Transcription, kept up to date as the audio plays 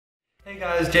Hey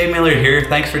guys, Jay Miller here.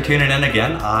 Thanks for tuning in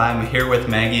again. I'm here with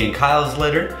Maggie and Kyle's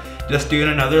litter, just doing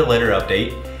another litter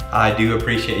update. I do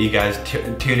appreciate you guys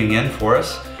tuning in for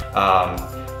us.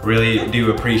 Really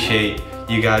do appreciate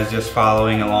you guys just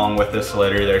following along with this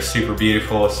litter. They're super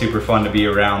beautiful, super fun to be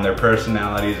around. Their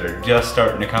personalities are just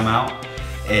starting to come out.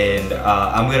 And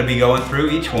I'm gonna be going through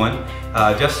each one,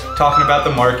 just talking about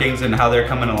the markings and how they're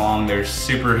coming along. They're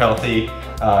super healthy,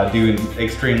 doing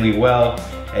extremely well.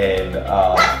 And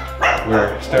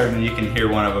we're starting, you can hear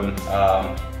one of them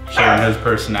showing his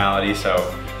personality. So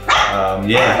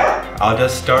yeah, I'll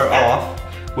just start off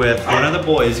with one of the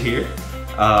boys here.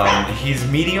 He's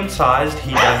medium sized.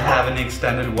 He does have an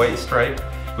extended white stripe.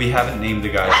 We haven't named the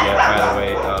guys yet, by the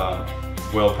way.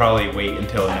 We'll probably wait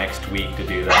until next week to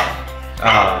do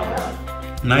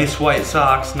that. Nice white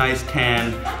socks, nice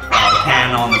tan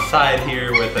on the side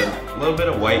here with a little bit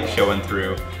of white showing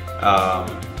through.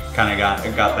 Kind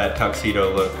of got that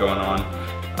tuxedo look going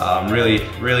on.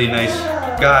 Really nice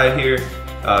guy here.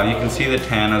 You can see the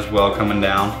tan as well coming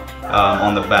down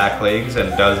on the back legs, and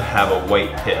does have a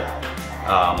white tip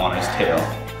on his tail.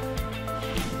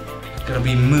 Gonna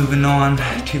be moving on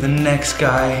to the next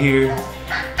guy here.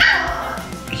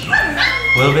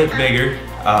 Yeah, a little bit bigger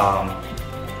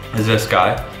is this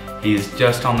guy. He's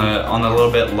just on the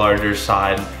little bit larger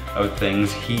side of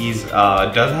things. He's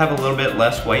does have a little bit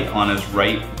less white on his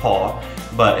right paw,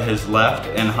 but his left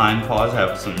and hind paws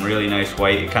have some really nice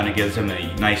white. It kind of gives him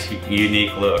a nice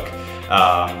unique look,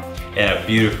 and a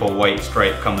beautiful white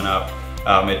stripe coming up.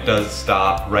 It does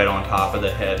stop right on top of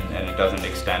the head, and it doesn't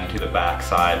extend to the back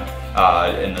side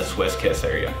in the Swiss kiss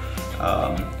area.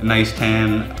 Nice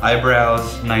tan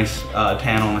eyebrows, nice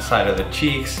tan on the side of the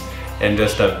cheeks, and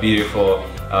just a beautiful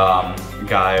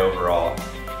guy overall.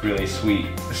 Really sweet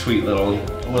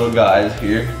little guys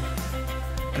here.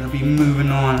 Gonna be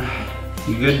moving on.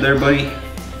 You good there, buddy?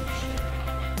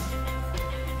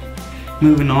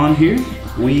 Moving on here,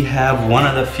 we have one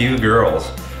of the few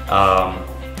girls.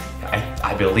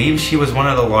 I believe she was one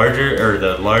of the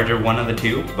larger one of the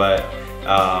two, but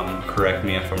correct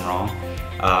me if I'm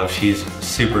wrong. She's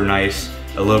super nice,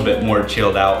 a little bit more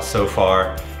chilled out so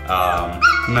far.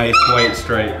 Nice white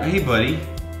stripe. Hey buddy.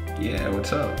 Yeah,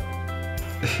 what's up?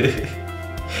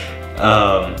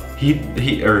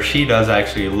 She does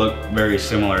actually look very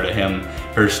similar to him.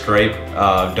 Her stripe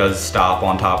does stop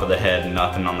on top of the head,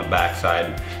 nothing on the back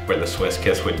side where the Swiss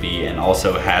kiss would be, and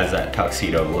also has that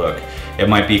tuxedo look. It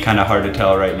might be kind of hard to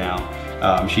tell right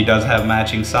now. She does have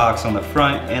matching socks on the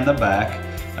front and the back,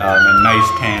 and nice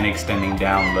tan extending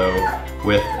down low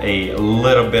with a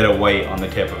little bit of white on the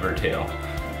tip of her tail.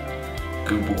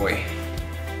 Good boy.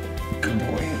 Good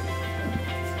boy.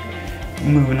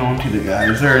 Moving on to the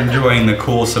guys. They're enjoying the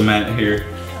cool cement here.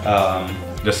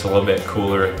 Just a little bit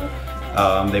cooler.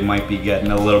 They might be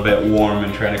getting a little bit warm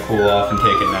and trying to cool off and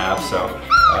take a nap, so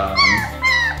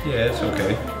yeah, it's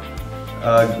okay.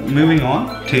 Moving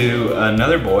on to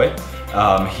another boy.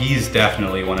 He's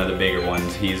definitely one of the bigger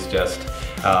ones. He's just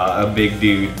a big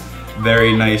dude.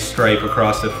 Very nice stripe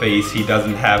across the face. He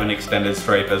doesn't have an extended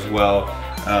stripe as well.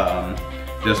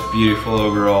 Just beautiful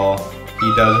overall.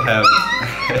 He does have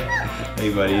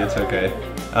hey buddy, it's okay.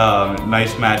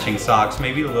 Nice matching socks,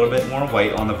 maybe a little bit more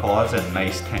white on the paws, and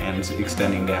nice tans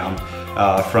extending down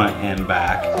front and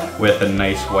back with a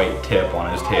nice white tip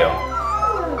on his tail.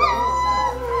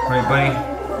 Right buddy?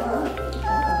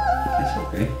 It's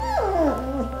okay.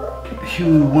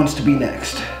 Who wants to be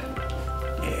next?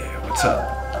 Yeah, what's up?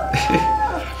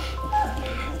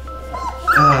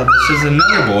 This is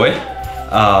another boy.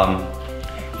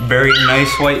 Very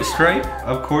nice white stripe,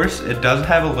 of course. It does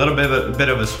have a little bit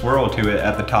of a swirl to it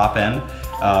at the top end.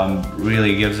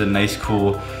 Really gives a nice,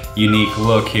 cool, unique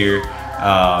look here.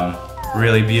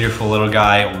 Really beautiful little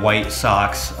guy. White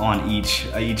socks on each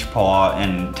paw,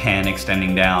 and tan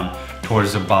extending down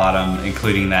towards the bottom,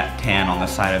 including that tan on the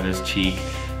side of his cheek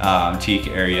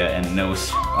area, and no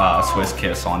Swiss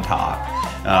kiss on top.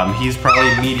 He's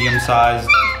probably medium sized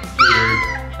here.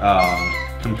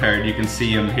 Compared, you can see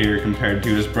him here compared to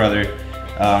his brother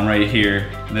right here.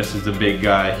 This is the big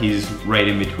guy. He's right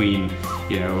in between,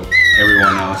 you know,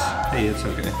 everyone else. Hey, it's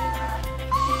okay.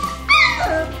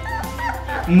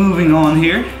 Moving on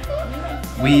here,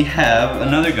 we have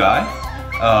another guy.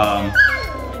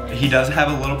 He does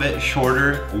have a little bit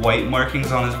shorter white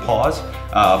markings on his paws,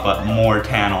 but more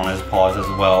tan on his paws as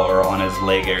well, or on his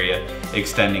leg area,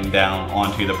 extending down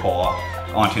onto the paw,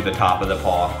 onto the top of the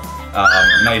paw.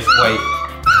 Nice white.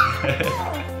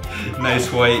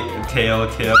 Nice white tail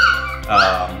tip,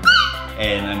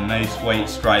 and a nice white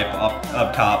stripe up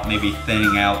top, maybe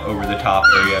thinning out over the top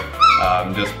area.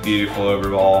 Just beautiful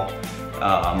overall.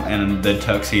 and the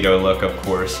tuxedo look, of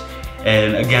course.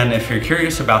 And again, if you're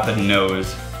curious about the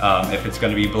nose, if it's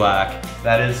going to be black,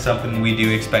 that is something we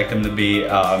do expect them to be.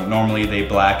 Normally they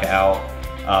black out.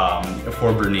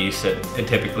 For Bernese, it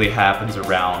typically happens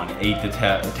around 8 to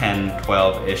 10,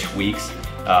 12-ish weeks.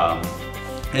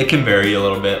 It can vary a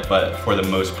little bit, but for the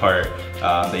most part,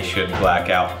 they should black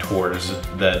out towards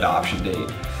the adoption date.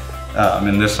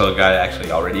 And this little guy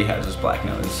actually already has his black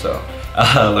nose, so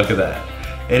look at that.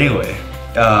 Anyway,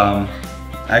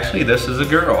 actually this is a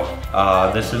girl.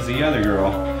 This is the other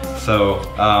girl. So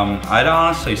I'd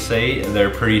honestly say they're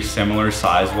pretty similar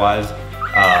size-wise.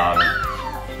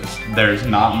 There's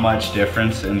not much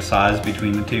difference in size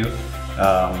between the two.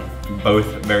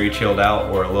 Both very chilled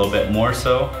out, or a little bit more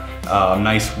so.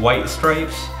 Nice white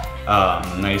stripes,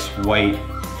 nice white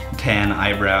tan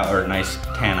eyebrow, or nice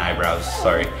tan eyebrows,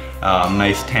 sorry.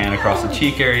 Nice tan across the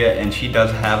cheek area, and she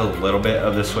does have a little bit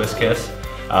of the Swiss kiss,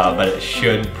 but it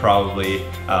should probably,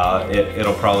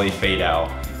 it'll probably fade out,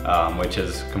 which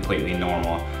is completely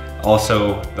normal.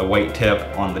 Also, the white tip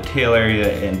on the tail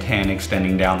area and tan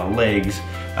extending down the legs,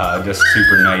 just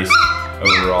super nice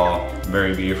overall.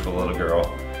 Very beautiful little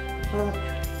girl.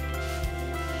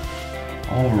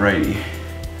 Alrighty.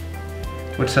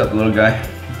 What's up, little guy?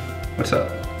 What's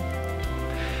up?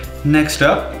 Next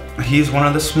up, he's one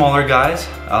of the smaller guys,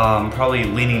 probably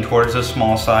leaning towards the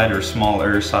small side or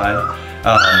smaller side.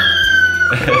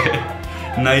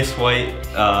 Nice white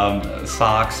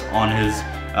socks on his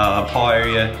paw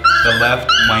area. The left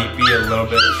might be a little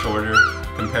bit shorter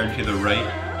compared to the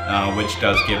right, which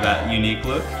does give that unique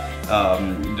look.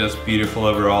 Just beautiful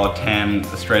overall, tan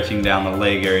stretching down the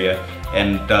leg area,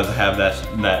 and does have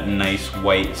that nice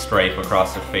white stripe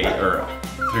across the face, or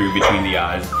through between the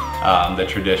eyes. The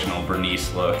traditional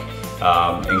Bernese look,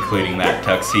 including that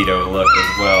tuxedo look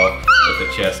as well with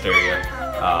the chest area.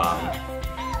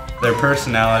 Their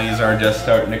personalities are just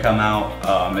starting to come out.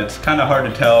 It's kind of hard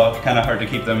to tell, kind of hard to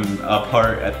keep them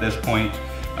apart at this point.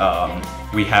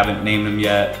 We haven't named them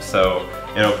yet, so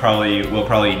we'll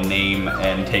probably name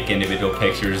and take individual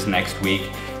pictures next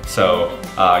week. So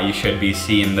you should be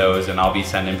seeing those, and I'll be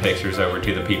sending pictures over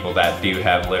to the people that do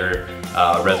have litter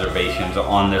reservations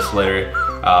on this litter,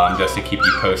 just to keep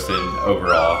you posted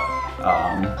overall.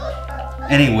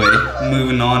 Anyway,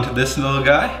 moving on to this little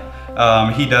guy.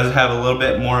 He does have a little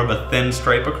bit more of a thin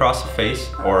stripe across the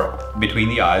face, or between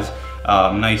the eyes.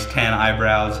 Nice tan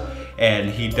eyebrows, and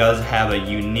he does have a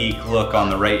unique look on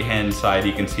the right hand side.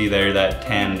 You can see there that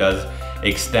tan does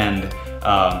extend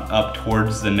up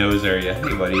towards the nose area.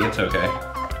 Hey buddy, it's okay.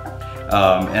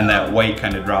 And that white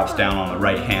kind of drops down on the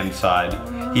right hand side.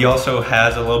 He also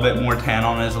has a little bit more tan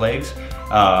on his legs,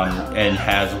 and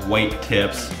has white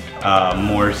tips,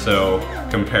 more so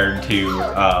compared to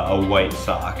a white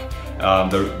sock.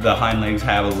 The hind legs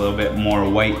have a little bit more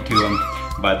white to them,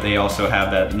 but they also have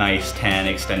that nice tan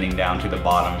extending down to the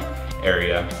bottom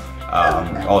area.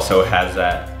 Also has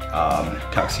that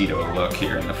tuxedo look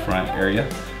here in the front area.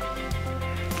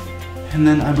 And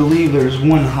then I believe there's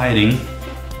one hiding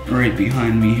right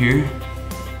behind me here.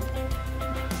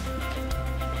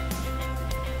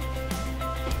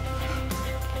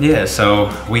 Yeah, so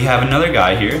we have another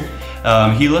guy here.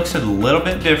 He looks a little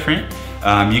bit different.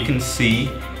 You can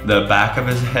see the back of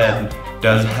his head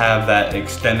does have that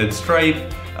extended stripe.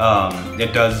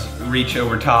 It does reach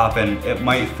over top, and it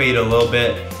might fade a little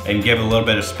bit and give a little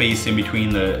bit of space in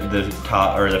between the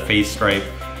top or the face stripe,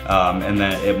 and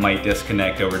then it might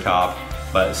disconnect over top,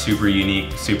 but super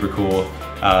unique, super cool.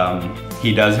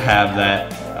 He does have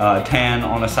that tan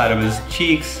on the side of his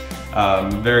cheeks,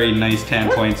 very nice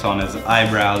tan points on his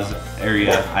eyebrow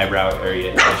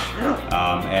area-ish,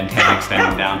 and tan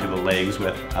extending down to the legs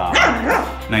with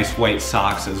nice white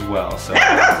socks as well. So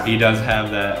he does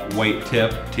have that white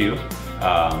tip too,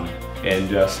 and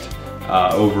just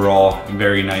overall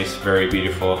very nice, very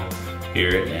beautiful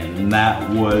here. And that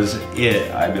was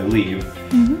it, I believe.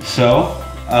 So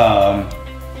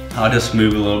I'll just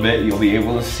move a little bit. You'll be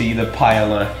able to see the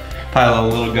pile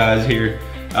of little guys here.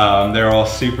 They're all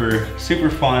super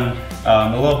fun,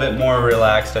 a little bit more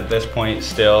relaxed at this point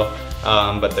still,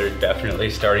 but they're definitely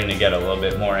starting to get a little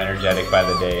bit more energetic by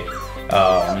the day.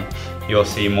 You'll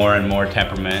see more and more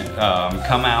temperament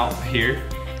come out here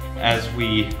as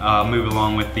we move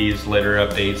along with these litter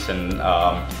updates, and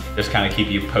just kind of keep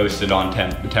you posted on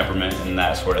temperament and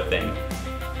that sort of thing.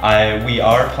 We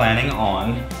are planning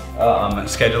on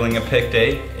scheduling a pick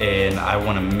day, and I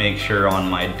want to make sure on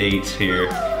my dates here.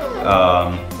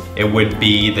 It would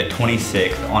be the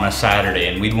 26th on a Saturday,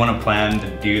 and we'd want to plan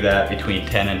to do that between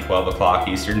 10 and 12 o'clock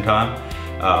Eastern time.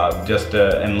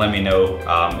 And let me know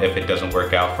if it doesn't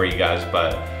work out for you guys,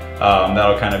 but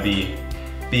that'll kind of be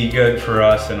be good for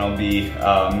us, and it'll be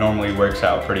normally works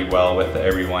out pretty well with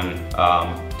everyone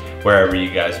wherever you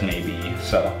guys may be.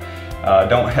 So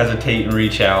don't hesitate and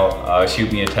reach out,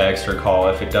 shoot me a text or call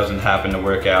if it doesn't happen to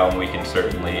work out, and we can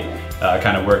certainly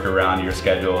kind of work around your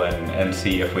schedule and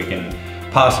see if we can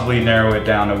possibly narrow it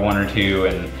down to 1 or 2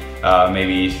 and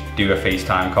maybe do a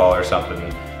FaceTime call or something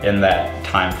in that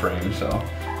time frame. So,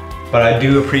 but I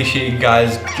do appreciate you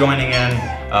guys joining in,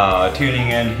 tuning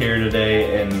in here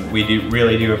today, and we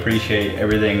really do appreciate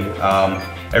everything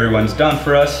everyone's done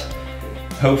for us.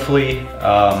 Hopefully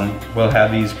we'll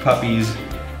have these puppies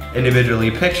individually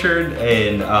pictured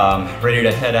and ready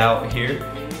to head out here,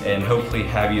 and hopefully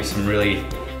have you some really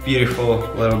beautiful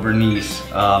little Bernese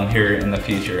here in the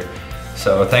future.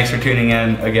 So thanks for tuning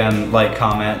in. Again, like,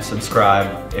 comment,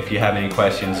 subscribe. If you have any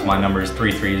questions, my number is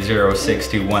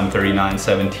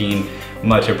 330-621-3917.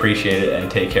 Much appreciated,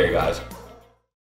 and take care, guys.